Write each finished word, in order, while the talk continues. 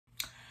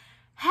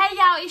Hey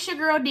y'all, it's your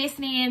girl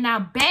Destiny and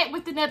I'm back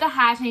with another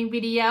hygiene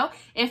video.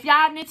 If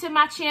y'all new to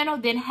my channel,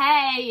 then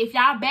hey. If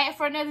y'all back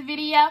for another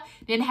video,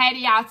 then hey to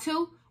y'all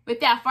too.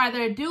 Without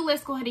further ado,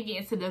 let's go ahead and get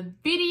into the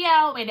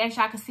video. And as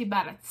y'all can see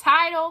by the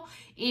title,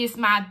 is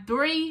my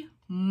 3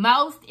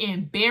 most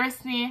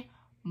embarrassing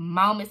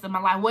moments of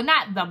my life. Well,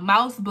 not the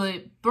most,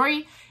 but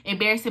 3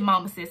 embarrassing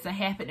moments that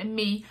happened to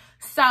me.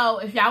 So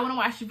if y'all want to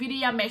watch the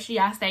video, make sure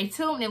y'all stay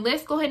tuned and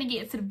let's go ahead and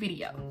get into the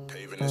video.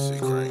 Paving the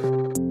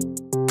secret.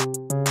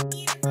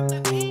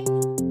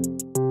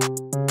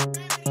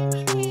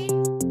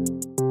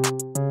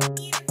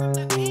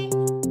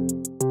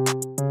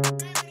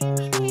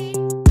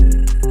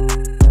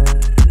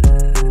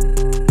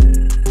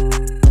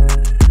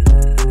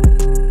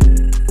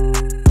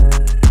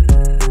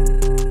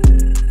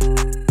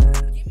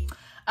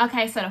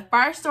 Okay, so the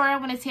first story I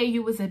want to tell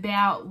you was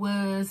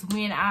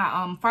when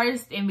I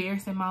first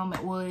embarrassing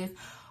moment was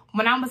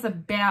when I was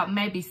about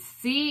maybe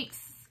 6.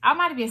 I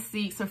might have been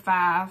 6 or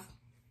 5.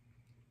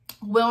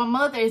 Well, my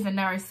mother is a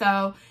nurse,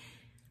 so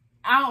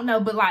I don't know,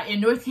 but like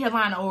in North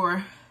Carolina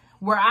or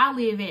where I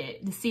live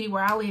at, the city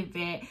where I live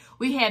at,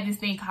 we have this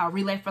thing called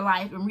Relay for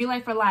Life. And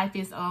Relay for Life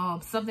is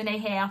something they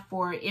have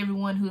for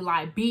everyone who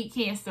like beat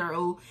cancer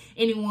or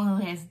anyone who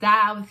has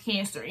died with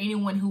cancer,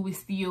 anyone who is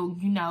still,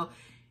 you know,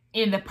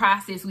 in the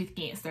process with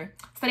cancer.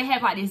 So they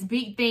have like this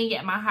big thing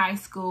at my high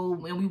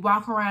school and we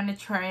walk around the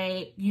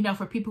track, you know,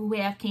 for people who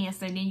have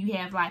cancer, and then you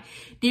have like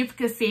different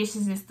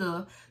concessions and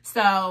stuff.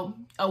 So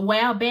a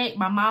while back,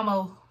 my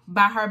mama,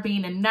 by her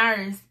being a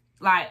nurse,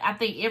 like I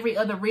think every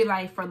other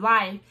Relay for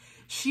Life,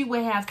 she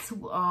would have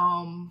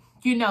to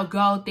you know,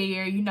 go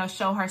there, you know,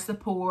 show her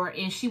support,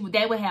 and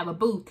they would have a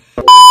booth.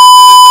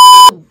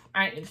 I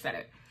ain't gonna say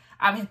that.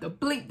 I would have to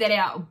bleep that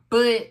out,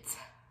 but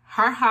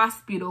her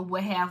hospital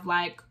would have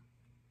like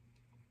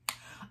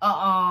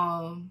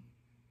her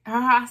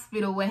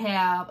hospital would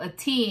have a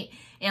tent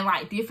and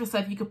like different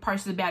stuff you could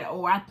purchase about it.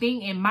 Or I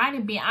think it might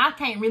have been, I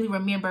can't really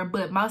remember,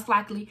 but most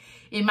likely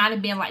it might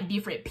have been like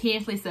different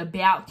pamphlets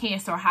about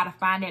cancer or how to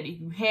find out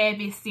if you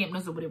have it,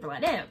 symptoms or whatever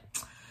like that.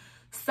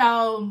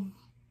 So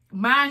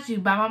mind you,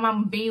 by my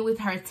mama being with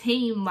her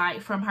team,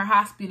 like from her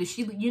hospital,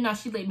 she, you know,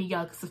 she let me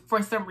go because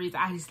for some reason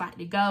I just like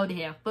to go to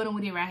have fun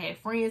with it. I had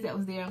friends that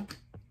was there.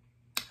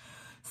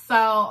 So,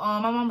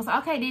 my mom was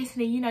like, okay,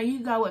 Destiny, you know, you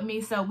go with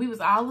me. So, we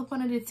was all up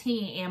under the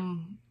tent,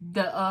 and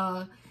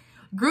the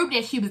group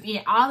that she was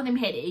in, all of them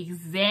had the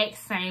exact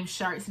same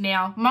shirts.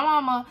 Now, my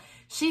mama,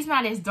 she's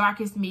not as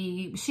dark as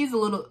me. She's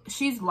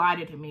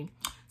lighter than me.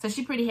 So,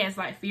 she pretty has,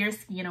 like, fair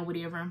skin or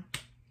whatever.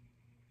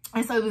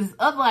 And so, it was this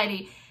other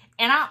lady,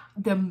 and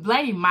the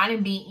lady might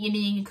have been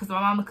Indian, because my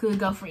mama could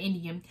go for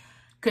Indian,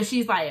 because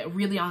she's, like,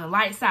 really on the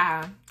light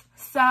side.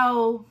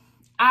 So,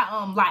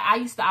 I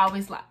used to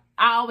always, like,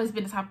 I always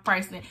been the type of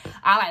person,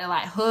 I like to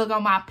like hug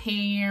on my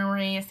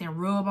parents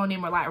and rub on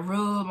them or like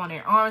rub on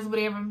their arms,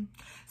 whatever.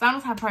 So I'm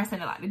the type of person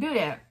that like to do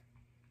that.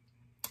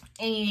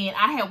 And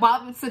I had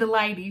walked up to the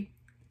lady,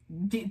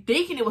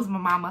 thinking it was my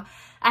mama.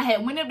 I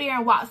had went up there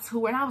and walked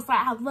to her, and I was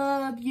like, I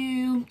love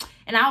you.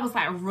 And I was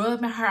like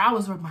rubbing her. I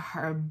was rubbing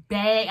her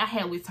back. I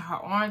had went to her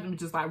arms and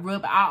just like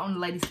rub out on the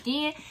lady's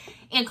skin.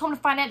 And come to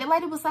find out, the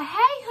lady was like, hey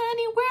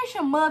honey, where's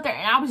your mother?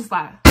 And I was just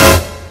like,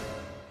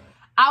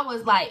 I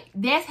was like,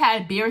 that's how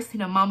embarrassing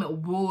the moment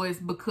was,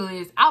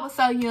 because I was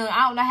so young.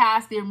 I don't know how I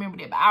still remember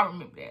that, but I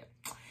remember that.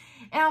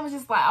 And I was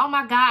just like, oh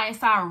my God. And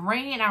so I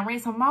ran.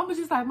 So mom was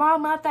just like,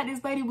 Mama, I thought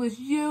this lady was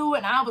you.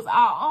 And I was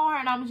all on her,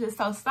 and I was just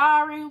so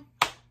sorry.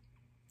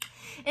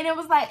 And it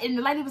was like, and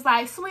the lady was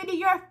like, sweetie,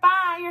 you're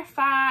fine, you're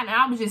fine. And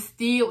I was just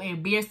still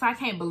embarrassed. So I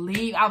can't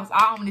believe I was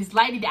all on this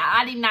lady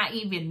that I did not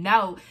even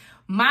know.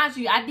 Mind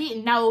you, I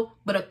didn't know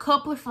but a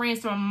couple of friends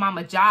from my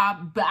mama's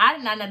job, but I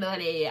did not know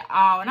that at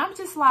all. And I'm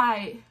just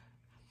like,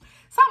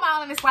 so I'm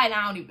all in this light and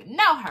I don't even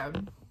know her.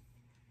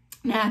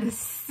 Now, the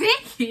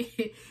second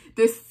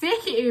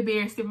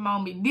embarrassing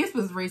moment, this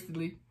was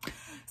recently.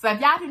 So if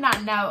y'all do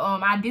not know,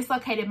 I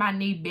dislocated my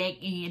knee back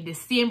in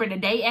December, the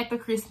day after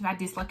Christmas. I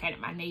dislocated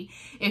my knee.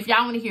 If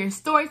y'all want to hear a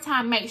story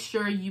time, make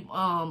sure you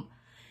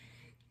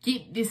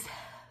get this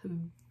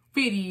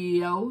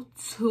video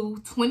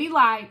to 20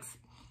 likes.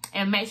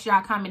 And make sure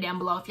y'all comment down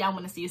below if y'all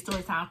want to see a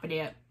story time for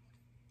that.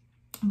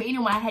 But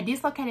anyway, I had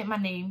dislocated my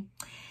knee.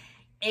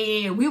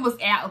 And we was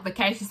out of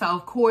vacation. So,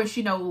 of course,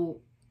 you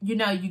know, you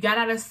got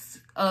out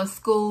of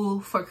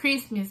school for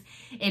Christmas.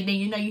 And then,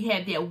 you know, you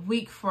had that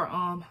week for,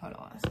 hold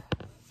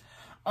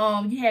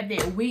on. You had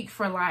that week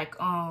for, like,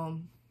 you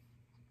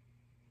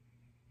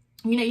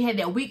know, you had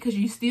that week because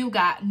you still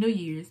got New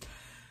Year's.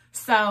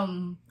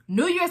 So,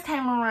 New Year's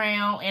came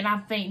around. And I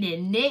think that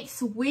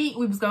next week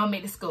we was going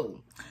back to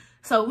school.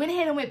 So, went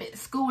ahead and went back to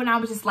school, and I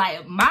was just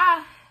like,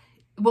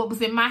 what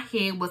was in my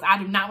head was I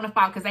do not want to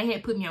fall, because they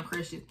had put me on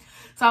crutches.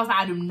 So, I was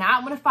like, I do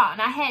not want to fall.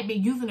 And I had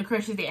been using the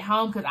crutches at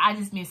home because I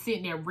just been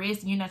sitting there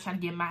resting, you know, trying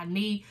to give my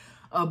knee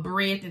a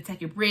breath and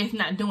take a breath,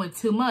 not doing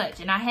too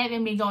much. And I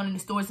haven't been going in the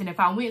stores, and if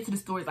I went to the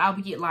stores, I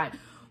would get like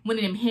one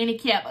of them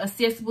handicap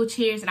accessible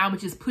chairs, and I would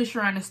just push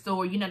around the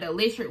store. You know, the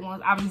electric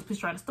ones, I would just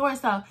push around the store.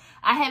 So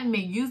I haven't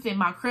been using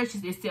my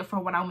crutches except for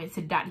when I went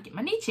to the doctor to get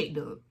my knee checked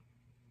up.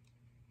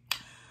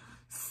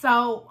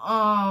 So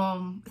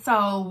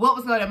what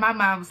was going on in my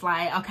mind was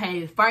like,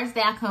 okay, the first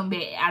day I come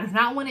back, I did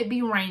not want it to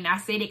be raining. I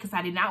said it because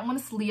I did not want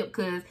to slip,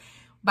 because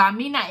by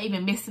me not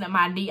even messing up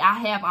my knee, I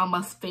have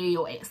almost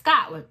failed at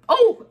Scotland.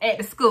 Oh, at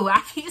the school.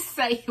 I can't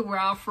say where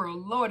I'm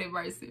from, Lord have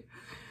mercy.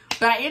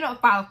 But I ended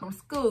up falling from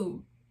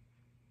school.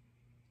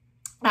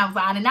 I was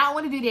like, I did not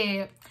want to do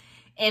that.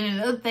 And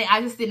another thing,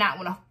 I just did not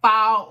want to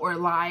fall or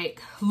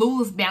like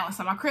lose balance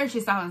on my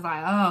crutches. So I was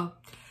like, oh.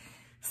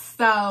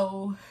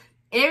 So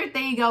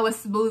everything going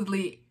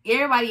smoothly.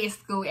 Everybody at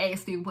school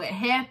asked me what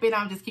happened.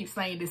 I'm just keep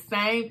saying the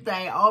same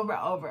thing over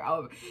and over and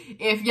over.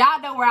 If y'all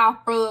know where I'm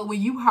from,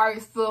 when you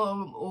heard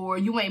some or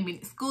you ain't been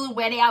to school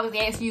where they always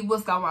ask you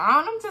what's going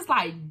on, I'm just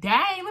like,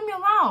 dang, leave me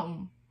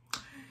alone.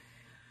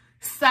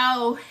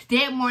 So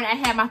that morning I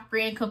had my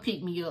friend come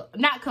pick me up.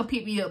 Not come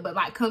pick me up, but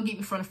like come get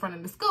me from the front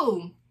of the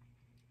school.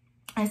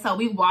 And so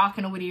we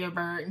walking or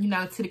whatever, you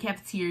know, to the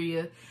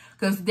cafeteria,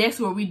 because that's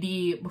where we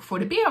did before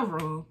the bell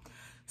room.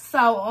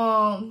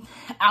 So,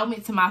 I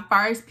went to my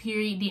first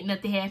period, did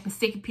nothing happen.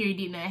 Second period,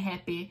 did nothing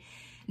happen.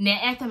 Now,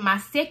 after my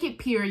second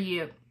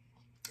period,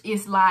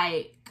 it's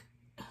like,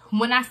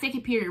 when our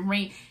second period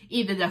ring,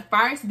 either the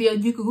first bell,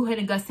 you could go ahead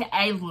and go to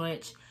A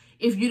lunch.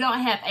 If you don't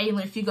have A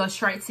lunch, you go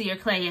straight to your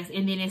class,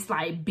 and then it's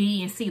like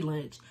B and C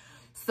lunch.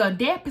 So,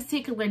 that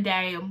particular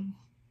day,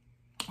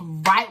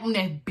 right when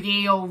that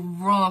bell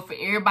rung for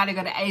everybody to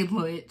go to A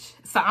lunch.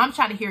 So, I'm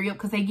trying to hurry up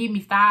because they give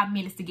me 5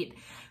 minutes to get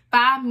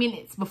 5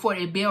 minutes before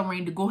the bell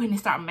rang to go ahead and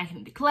start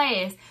making it to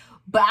class.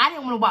 But I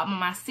didn't want to walk by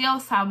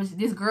myself, so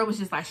this girl was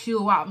just like,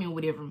 she'll walk me or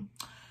whatever.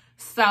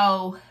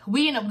 So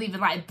we ended up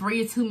leaving like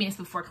 3 or 2 minutes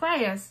before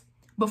class,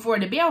 before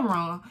the bell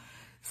rang.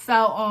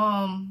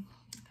 So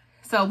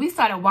we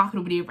started walking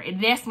or whatever, and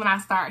that's when I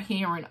started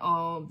hearing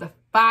the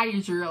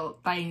fire drill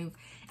things.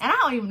 And I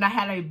don't even know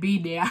how they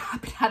be there.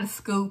 I've been out of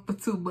school for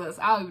 2 months.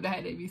 I don't even know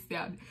how they be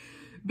sounding.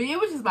 But it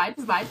was just like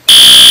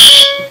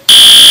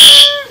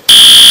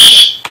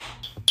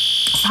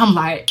I'm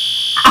like,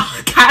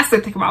 I'm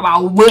constantly thinking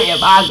about what am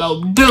I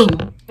gonna do?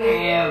 What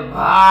am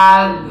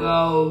I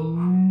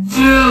gonna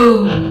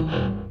do?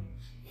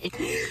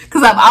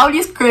 Because I'm all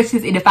these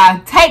crutches, and if I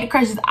take the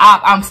crutches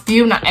off, I'm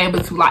still not able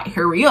to like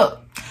hurry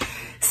up.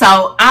 So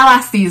all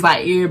I see is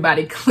like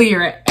everybody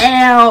clearing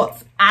out.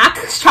 I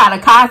was trying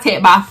to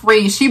contact my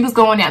friend. She was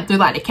going out through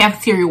like the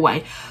cafeteria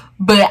way,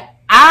 but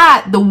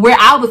where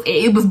I was at,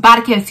 it was by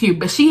the cafeteria,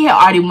 but she had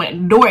already went to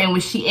the door, and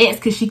when she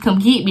asked could she come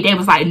get me, they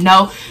was like,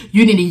 no,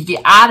 you need to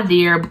get out of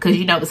there because,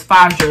 you know, it's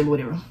fire drill or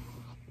whatever.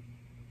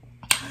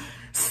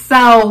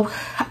 So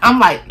I'm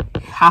like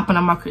hopping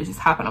on my crutches.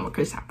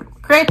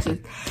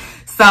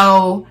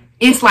 So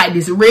it's like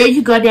this rail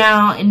you go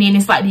down, and then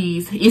it's like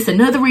it's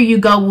another rail you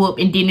go up,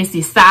 and then it's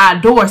this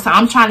side door. So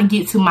I'm trying to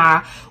get to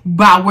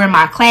where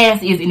my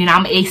class is, and then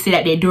I'm gonna exit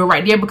at that door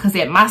right there, because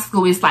at my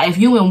school it's like if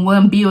you in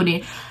one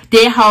building,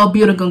 that whole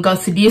building gonna go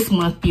to this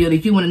one field.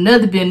 If you in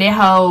another building, that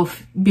whole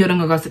building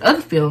gonna go to the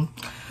other field.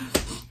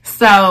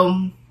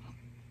 So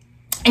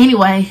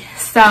anyway,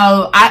 so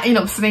I end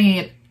up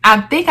seeing,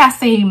 I think I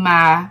seen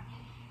my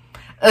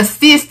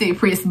assistant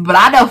principal, but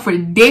I know for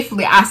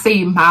definitely I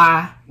seen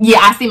my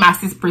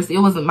assistant principal.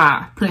 It wasn't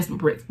my principal,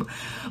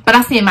 but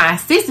I seen my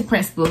assistant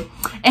principal,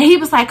 and he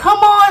was like, come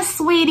on,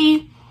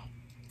 sweetie,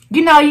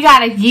 you know, you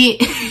gotta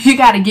get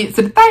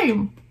to the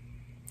thing.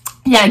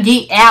 You gotta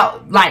get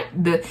out, like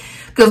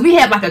because we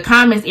have like a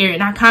commons area,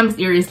 and our commons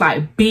area is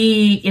like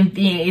big, and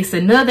then it's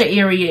another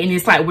area, and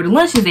it's like where the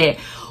lunch is at.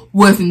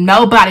 Was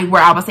nobody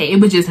where I was at.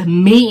 It was just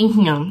me and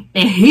him,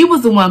 and he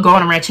was the one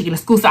going around checking the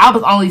school. So I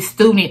was the only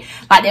student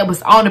like that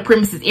was on the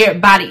premises.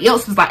 Everybody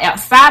else was like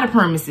outside the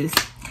premises.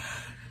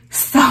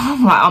 So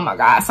I'm like, oh my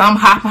god. So I'm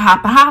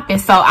hopping.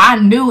 So I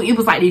knew it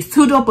was like these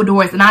 2 double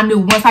doors, and I knew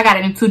once I got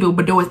in 2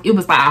 double doors, it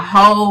was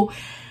like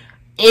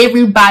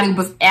everybody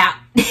was out.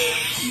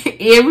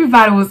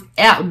 Everybody was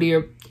out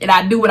there. And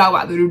I knew when I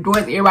walked through the doors,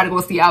 everybody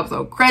gonna see I was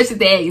on crutches.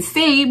 They ain't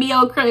seen me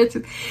on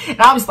crutches.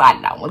 And I was like,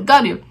 I don't want to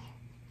go there.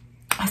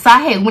 So I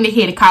had went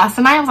ahead and called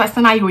Sanaya. I was like,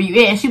 Sanaya, where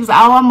you at? And she was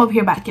like, oh, I'm up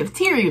here by the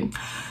cafeteria.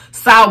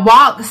 So I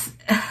walked.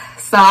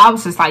 So I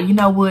was just like, you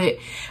know what?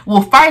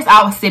 Well, first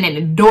I was sitting at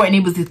the door, and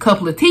it was a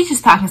couple of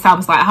teachers talking. So I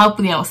was like,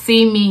 hopefully they don't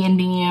see me. And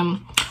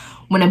then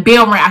when the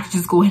bell rang, I could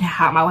just go ahead and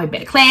hop my way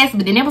back to class.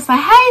 But then it was like,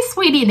 hey,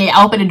 sweetie. And they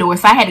opened the door.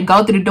 So I had to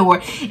go through the door.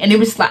 And it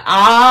was just like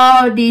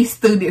all these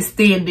students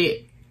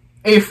standing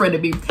in front of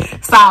me.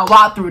 So I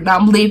walked through, and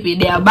I'm leaving.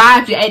 Now,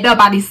 mind you, ain't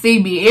nobody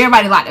see me.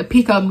 Everybody like to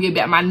pick up me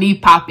about my knee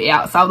popping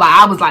out. So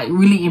I was like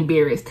really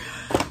embarrassed.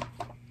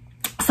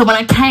 So when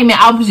I came in,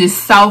 I was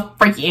just so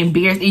freaking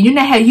embarrassed. And you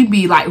know how you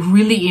be like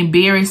really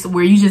embarrassed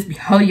where you just be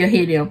holding your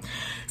head down.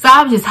 So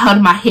I was just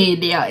holding my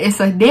head down. And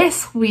so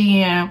that's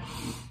when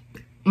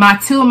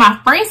two of my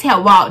friends had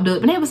walked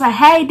up and they was like,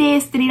 hey,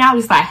 Destiny. And I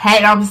was just like, hey.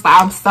 And I was just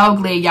like, I'm so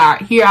glad y'all are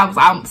here.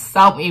 I'm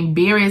so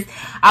embarrassed.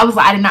 I was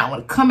like, I did not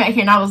want to come out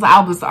here. And I was like,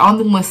 I was the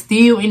only one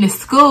still in the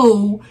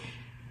school.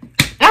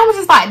 And I was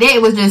just like,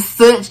 that was just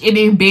such an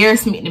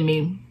embarrassment to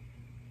me.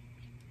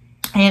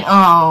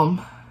 And,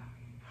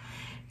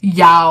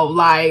 y'all,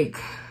 like,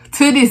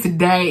 to this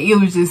day, it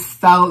was just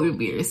so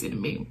embarrassing to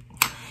me.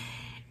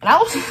 And I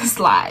was just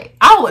like,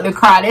 I wanted to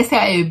cry. That's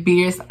how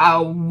embarrassed I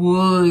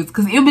was.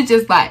 Because it was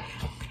just like,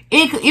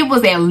 it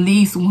was at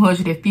least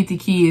 150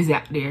 kids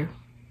out there.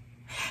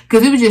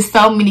 Because it was just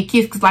so many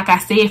kids. Because like I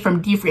said,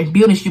 from different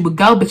buildings you would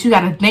go. But you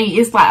got to think,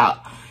 it's like,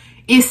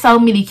 it's so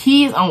many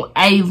kids on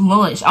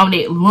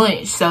that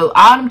lunch. So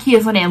all them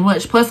kids on that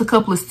lunch, plus a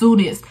couple of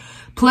students,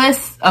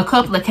 plus a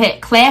couple of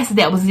classes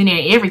that was in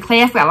there. Every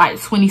class got like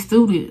 20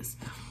 students.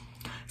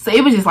 So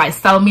it was just like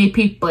so many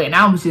people. And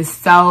I was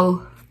just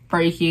so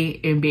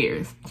freaking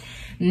embarrassed.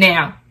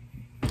 Now,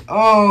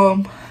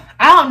 I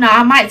don't know.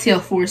 I might tell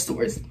 4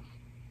 stories.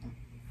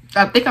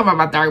 I think I'm on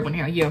my 3rd one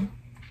here. Yeah.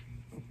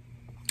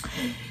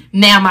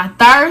 Now, my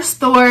 3rd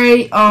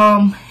story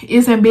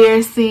is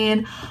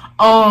embarrassing.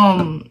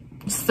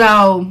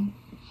 So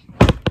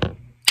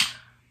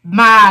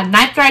my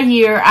 9th grade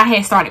year, I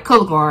had started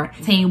color guard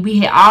team. We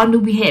had all knew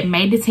we had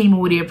made the team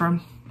or whatever,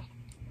 and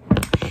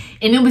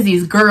it was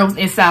these girls.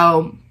 And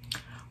so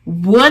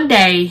one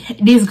day,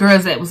 these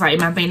girls that was like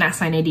my thing, not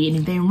saying they did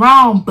anything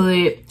wrong,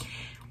 but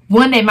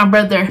one day my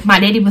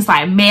daddy was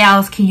like,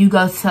 Miles, can you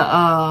go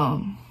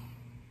to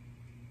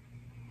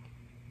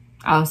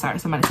oh, sorry,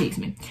 somebody texted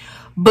me.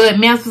 But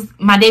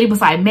my daddy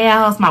was like,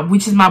 Miles,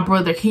 which is my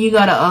brother, can you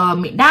go to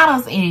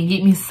McDonald's and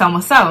get me some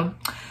or so?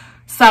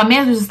 So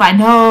Miles was just like,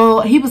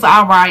 no. He was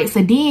all right. So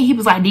then he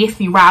was like,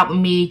 Destiny, ride with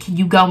me. Can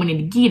you go in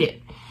and get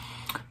it?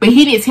 But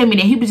he didn't tell me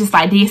that. He was just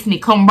like, Destiny,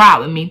 come ride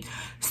with me.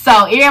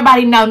 So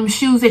everybody know them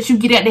shoes that you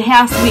get at the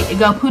house with to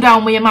go put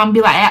on when your mom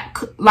be like,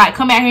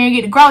 come out here and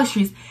get the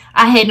groceries.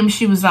 I had them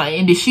shoes on,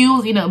 and the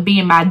shoes ended up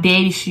being my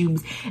daddy's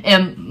shoes.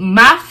 And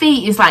my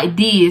feet is like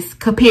this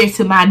compared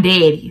to my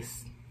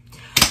daddy's.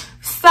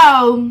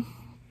 So,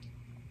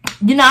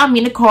 you know, I'm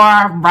in the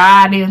car,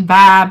 riding,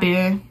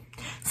 vibing.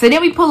 So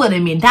then we pull up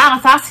in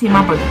McDonald's. I see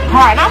my brother's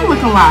car, and I'm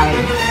looking like,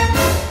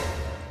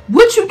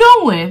 what you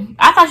doing?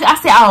 I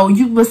said, oh,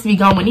 you must be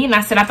going in.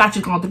 I said, I thought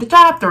you were going through the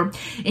drive-thru.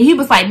 And he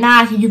was like,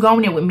 nah, can you go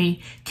in there with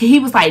me? He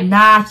was like,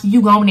 nah, can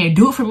you go in there and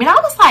do it for me? And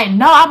I was like,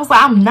 no. I was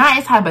like, I'm not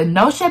in type of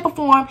no shape or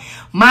form.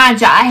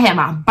 Mind you, I had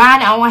my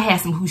bonnet on. I had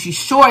some Hoochie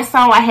shorts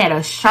on. I had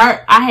a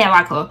shirt. I had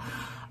like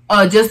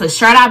just a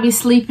shirt I'd be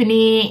sleeping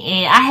in.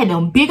 And I had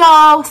them big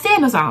old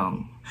sandals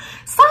on.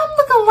 So I'm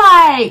looking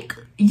like,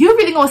 you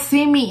really gonna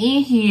send me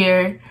in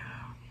here?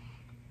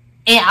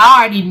 And I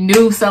already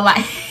knew. So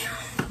like...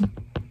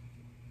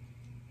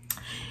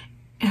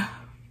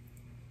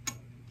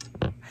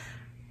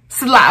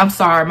 Like, I'm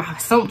sorry, my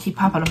something keep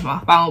popping up my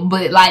phone,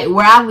 but like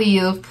where I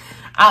live,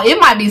 it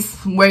might be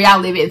where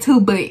y'all live at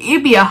too, but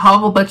it be a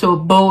whole bunch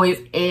of boys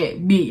at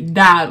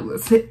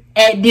McDonald's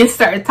at this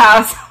certain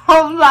time. So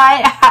I'm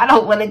like, I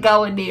don't want to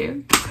go in there.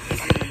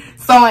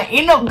 So I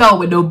end up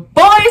going. The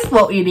boys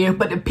were in there,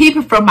 but the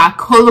people from my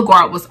color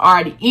guard was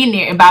already in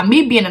there. And by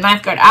me being a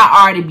 9th grader,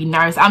 I already be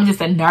nervous. I'm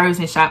just a nervous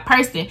and shy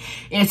person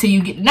until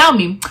you get to know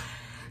me.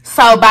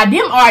 So by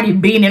them already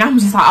being in, I'm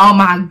just like, oh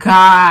my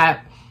God.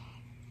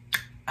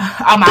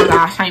 Oh my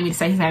gosh, I ain't mean to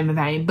say his name in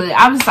vain, but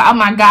I was like, oh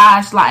my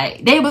gosh,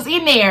 like they was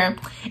in there.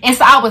 And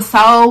so I was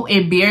so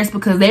embarrassed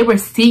because they were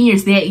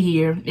seniors that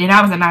year and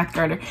I was a 9th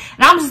grader. And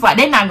I'm just like,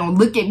 they're not gonna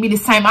look at me the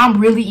same. I'm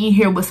really in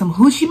here with some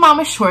Hoochie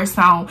Mama shorts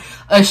on,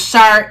 a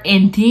shirt,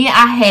 and then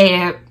I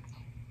had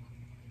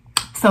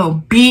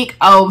some big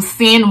old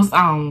sandals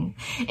on.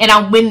 And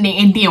I went in there,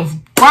 and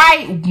then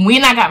right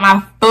when I got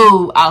my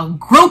food, a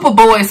group of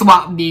boys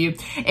walked in.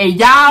 And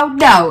y'all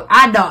know,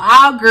 I know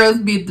all girls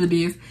been through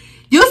this.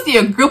 You see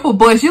a group of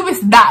boys, you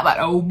is not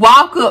about to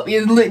walk up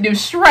and look them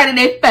straight in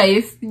their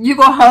face. You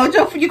gonna hold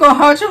your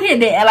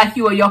head there like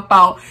you on your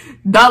phone.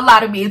 Don't lie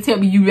to me and tell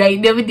me you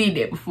ain't never did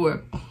that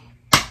before.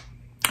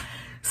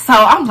 So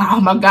I'm like, oh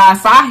my God.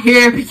 So I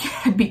hear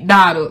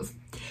McDonald's.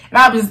 And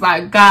I was just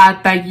like, God,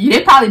 thank you.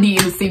 They probably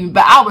didn't even see me,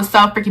 but I was so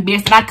freaking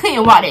embarrassed. And I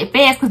couldn't walk that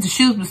fast because the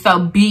shoes were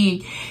so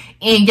big.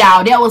 And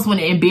y'all, that was one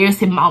of the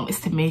embarrassing moments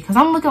to me. Because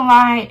I'm looking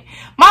like,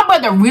 my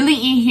brother really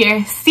in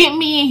here, sent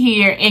me in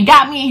here, and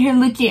got me in here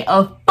looking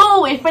a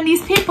fool in front of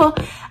these people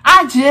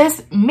I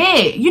just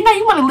met. You know,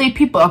 you want to leave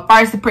people a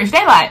first impression.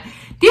 They like,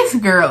 this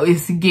girl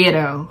is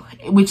ghetto.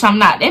 Which I'm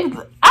not. I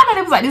know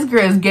they was like, this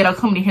girl is ghetto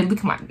coming in here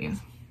looking like this.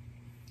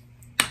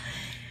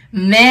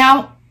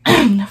 Now,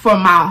 for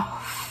my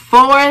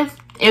 4th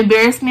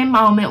embarrassment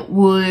moment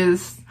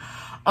was,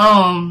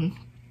 I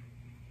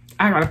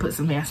gotta put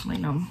some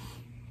Vaseline on.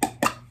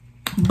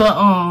 But,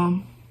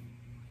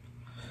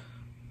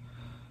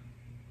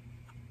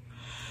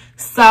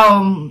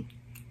 so,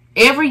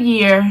 every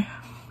year,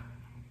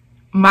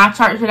 my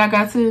church that I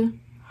go to,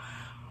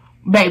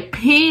 they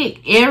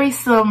pick every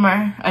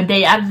summer, a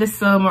day out of the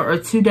summer, or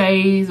 2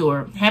 days,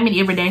 or how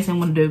many every days they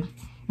want to do.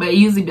 But it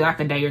usually be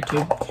like a day or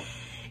 2.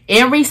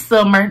 every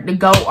summer to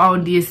go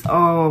on this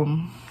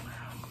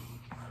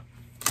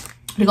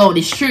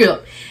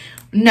trip.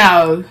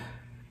 No,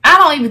 I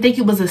don't even think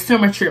it was a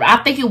summer trip. I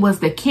think it was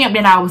the camp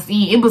that I was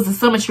in. It was a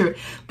summer trip,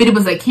 but it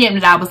was a camp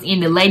that I was in.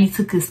 The lady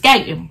took us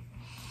skating.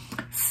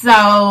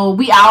 So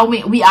we all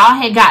went, we all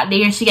had got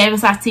there. She gave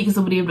us our tickets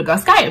and we were able to go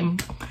skating.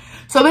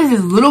 So there's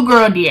this little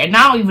girl there, and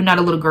I don't even know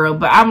the little girl,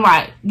 but I'm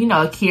like, you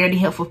know, a caring,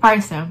 helpful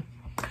person.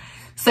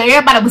 So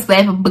everybody was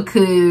laughing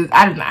because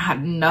I did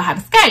not know how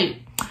to skate.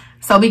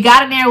 So we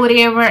got in there,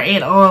 whatever,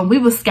 and we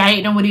was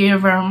skating or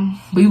whatever.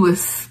 We was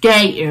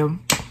skating.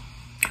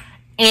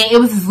 And it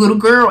was this little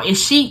girl, and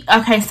she,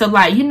 okay, so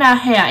like, you know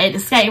how at the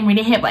skating ring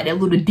they have like that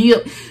little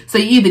dip. So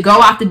you either go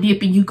off the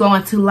dip and you go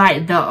into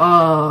like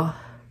the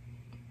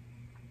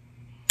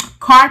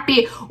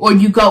carpet, or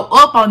you go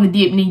up on the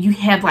dip and then you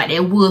have like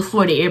that wood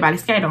floor that everybody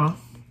skate on.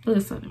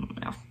 Look something in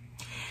my mouth.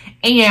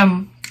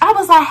 And I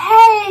was like,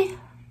 hey.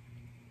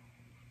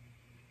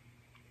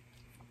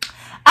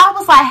 I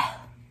was like,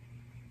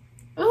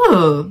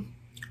 ooh.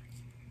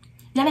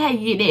 You know how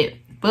you get that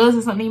buzz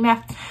or something in your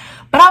mouth?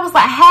 But I was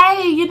like,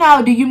 hey, you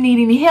know, do you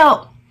need any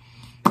help?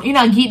 You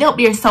know, getting up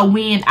there. So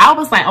when I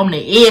was like on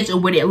the edge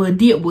of where that little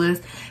dip was,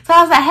 so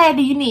I was like, hey,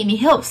 do you need any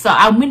help? So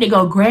I went to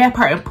go grab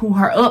her and pull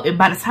her up. And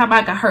by the time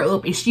I got her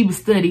up and she was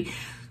steady,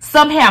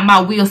 somehow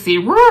my wheel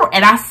said, roar,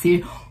 and I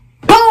said,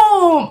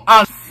 boom.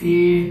 I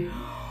said,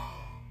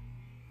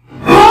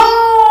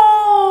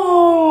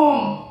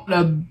 boom.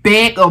 The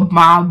back of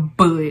my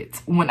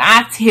butt. When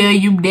I tell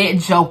you that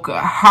joker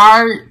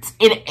hurt,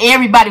 and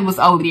everybody was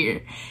over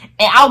there.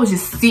 And I was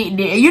just sitting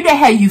there. You know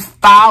how you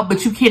fall,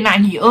 but you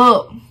cannot get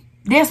up.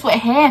 That's what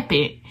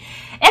happened.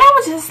 And I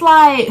was just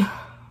like,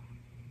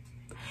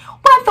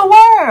 what the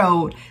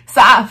world?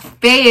 So I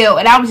fell,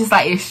 and I was just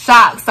like in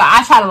shock. So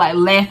I tried to like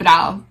laugh it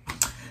off.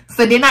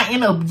 So then I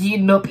ended up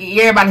getting up, and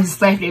everybody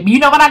just laughed at me. You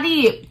know what I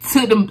did?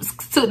 Took them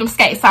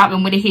skates off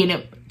and went ahead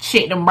and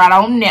checked them right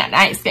on now. And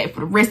I ain't skate for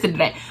the rest of the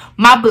day.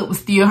 My butt was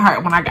still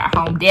hurt when I got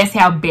home. That's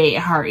how bad it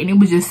hurt. And it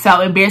was just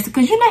so embarrassing.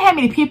 Because you know how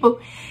many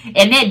people,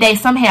 and that day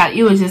somehow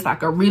it was just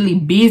like a really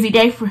busy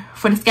day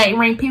for the skating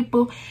ring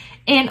people.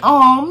 And yeah,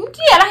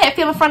 I had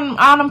feeling from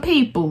all them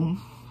people.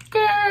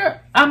 Girl,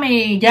 I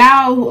mean,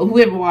 y'all,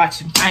 whoever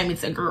watching, I ain't mean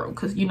to say girl,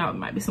 because you know it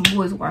might be some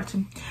boys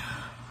watching.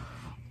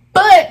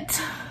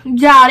 But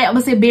y'all, that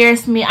was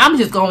embarrassing. I'm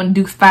just going to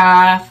do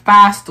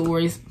five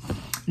stories.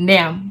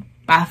 Now,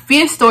 my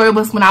fifth story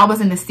was when I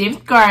was in the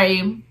 7th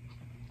grade.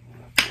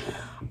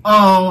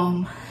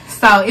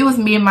 So it was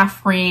me and my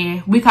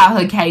friend. We call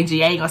her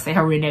KG. I ain't gonna say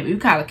her real name, but we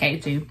call her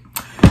KG.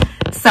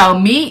 So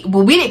we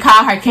didn't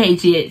call her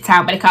KG at the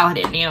time, but they call her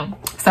that now.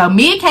 So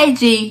me and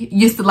KG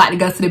used to like to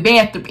go to the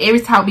bathroom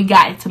every time we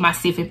got into my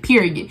 7th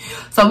period.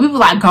 So we would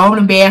like go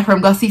in the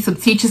bathroom, go see some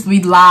teachers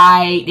we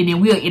liked, and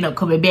then we'll end up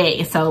coming back.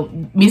 And so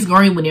Miss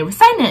Green would never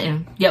say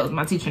nothing. That was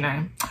my teacher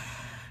name.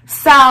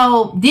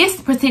 So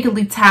this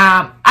particular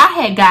time, I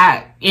had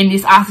got in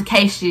this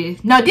altercation.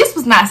 No, this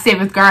was not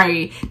 7th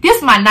grade. This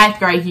was my 9th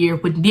grade year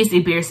when this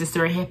embarrassing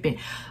story happened.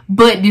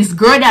 But this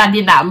girl that I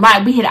did not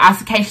like, we had an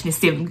altercation in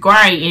 7th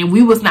grade, and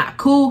we was not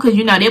cool because,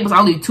 you know, that was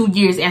only 2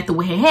 years after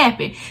what had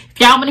happened. If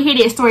y'all want to hear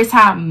that story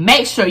time,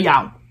 make sure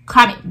y'all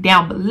comment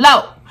down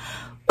below.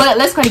 But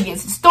let's go ahead and get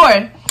to the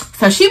story.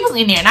 So she was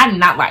in there, and I did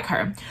not like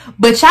her.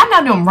 But y'all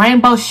know them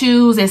rainbow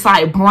shoes. It's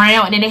like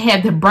brown, and then they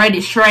have the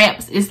braided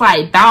straps. It's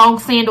like thong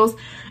sandals.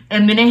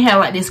 And then they have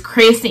like this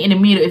crescent in the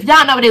middle. If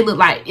y'all know what they look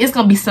like, it's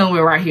going to be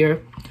somewhere right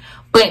here.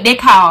 But they're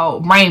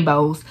called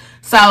rainbows.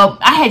 So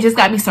I had just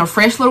got me some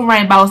fresh little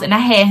rainbows. And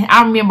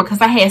I remember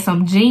because I had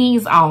some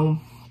jeans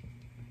on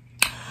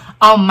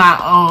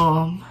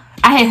my,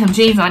 I had some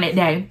jeans on that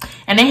day.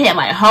 And they had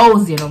like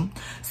holes in them.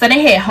 So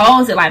they had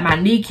holes at like my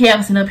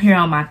kneecaps and up here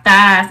on my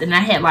thighs. And I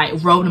had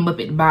like rolled them up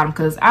at the bottom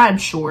because I'm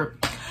short.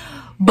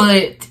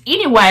 But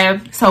anyway,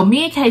 so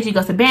me and KG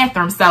go to the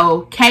bathroom.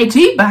 So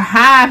KG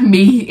behind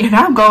me and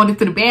I'm going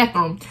into the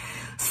bathroom.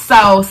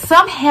 So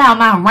somehow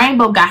my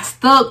rainbow got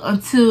stuck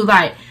onto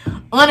like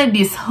under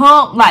this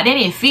hump. Like they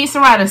didn't fix it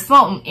right or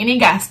something. And it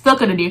got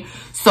stuck under there.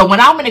 So when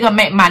I went to go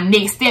make my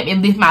next step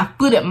and lift my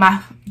foot up,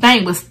 my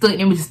thing was stuck.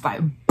 And it was just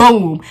like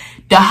boom.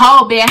 The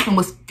whole bathroom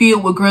was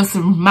filled with girls.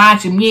 So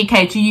mind you, me and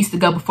KG used to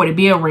go before the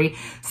bell rang.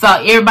 So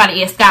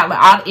everybody at Scotland,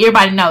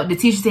 everybody know, the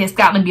teachers at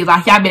Scotland be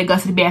like, y'all better go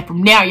to the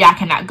bathroom now. Y'all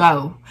cannot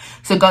go.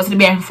 So go to the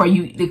bathroom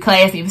before the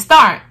class even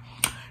start.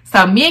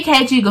 So me and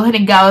KG go ahead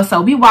and go.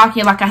 So we walk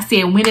in, like I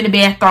said, went in the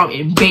bathroom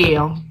and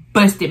bam,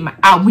 busted.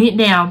 I went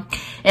down.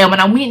 And when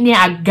I went there,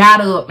 I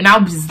got up and I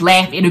was just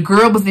laughing. And the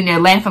girl was in there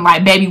laughing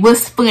like, baby,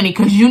 what's funny?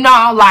 Because you know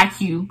I don't like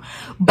you.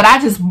 But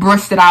I just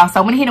brushed it off.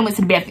 So I went ahead and went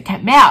to the bathroom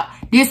and came out.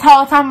 This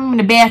whole time I'm in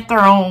the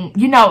bathroom,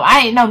 you know,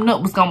 I didn't know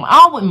nothing was going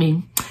on with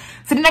me.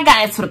 So then I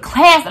got into the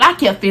class and I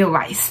kept feeling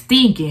like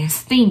stinking.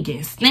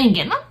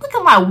 And I'm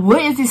looking like,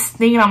 what is this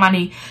stinging on my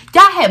knee?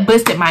 Y'all had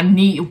busted my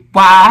knee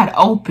wide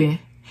open.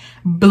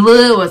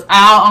 Blood was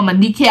all on my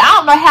kneecap. I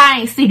don't know how I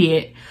ain't see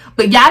that.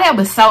 But y'all, that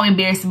was so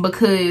embarrassing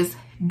because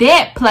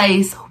that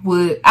place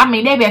was, I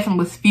mean, that bathroom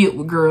was filled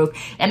with girls.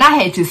 And I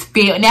had just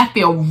fell, and I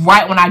fell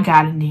right when I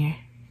got in there.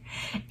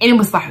 and it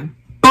was like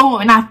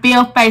boom, and I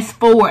fell face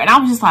forward, and I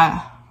was just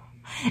like,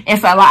 and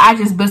so like I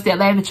just busted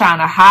laughing, trying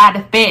to hide the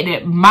fact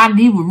that my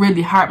knee would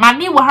really hurt. My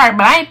knee would hurt,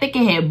 but I didn't think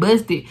it had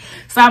busted.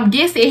 So I'm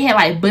guessing it had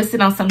like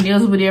busted on some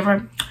nails or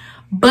whatever.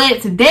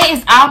 But today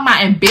is all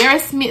my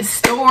embarrassment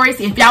stories.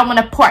 If y'all want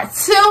a part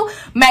 2,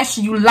 make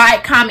sure you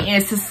like, comment,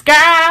 and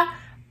subscribe.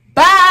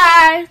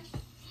 Bye.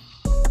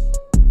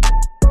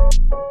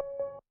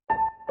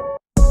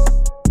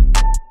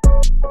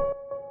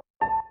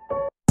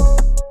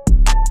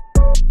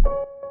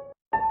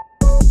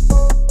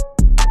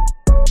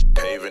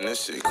 Paving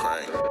this shit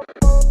crank.